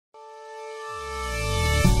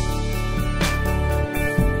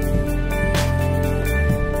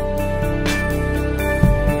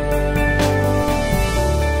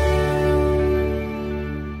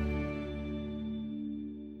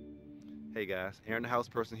guys? Aaron the House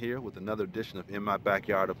Person here with another edition of In My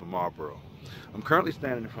Backyard up in Marlboro. I'm currently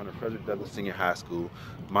standing in front of Frederick Senior High School,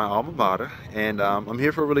 my alma mater, and I'm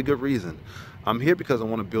here for a really good reason. I'm here because I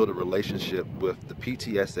want to build a relationship with the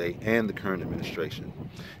PTSA and the current administration.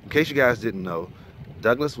 In case you guys didn't know,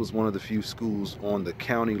 Douglas was one of the few schools on the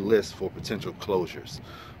county list for potential closures.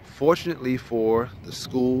 Fortunately for the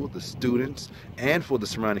school, the students, and for the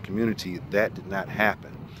surrounding community, that did not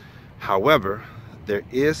happen. However, there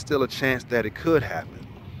is still a chance that it could happen.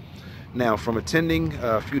 Now, from attending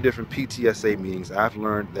a few different PTSA meetings, I've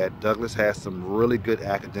learned that Douglas has some really good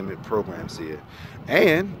academic programs here.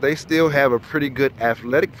 And they still have a pretty good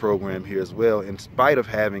athletic program here as well, in spite of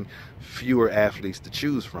having fewer athletes to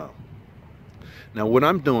choose from. Now, what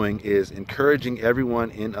I'm doing is encouraging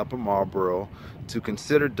everyone in Upper Marlboro to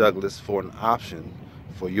consider Douglas for an option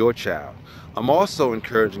for your child. I'm also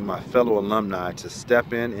encouraging my fellow alumni to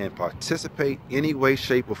step in and participate any way,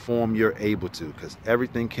 shape, or form you're able to, because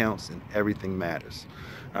everything counts and everything matters.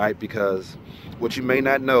 All right, because what you may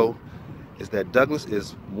not know is that Douglas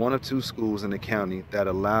is one of two schools in the county that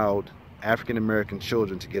allowed African American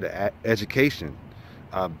children to get an education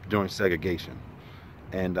during segregation.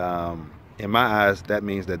 And in my eyes, that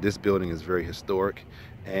means that this building is very historic,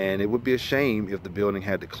 and it would be a shame if the building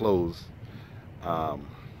had to close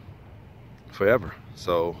forever.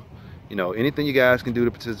 So, anything you guys can do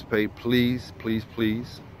to participate, please, please,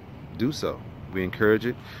 please do so. We encourage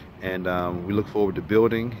it, and we look forward to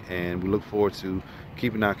building, and we look forward to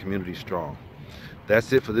keeping our community strong.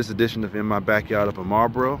 That's it for this edition of In My Backyard up in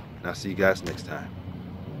Marlboro, and I'll see you guys next time.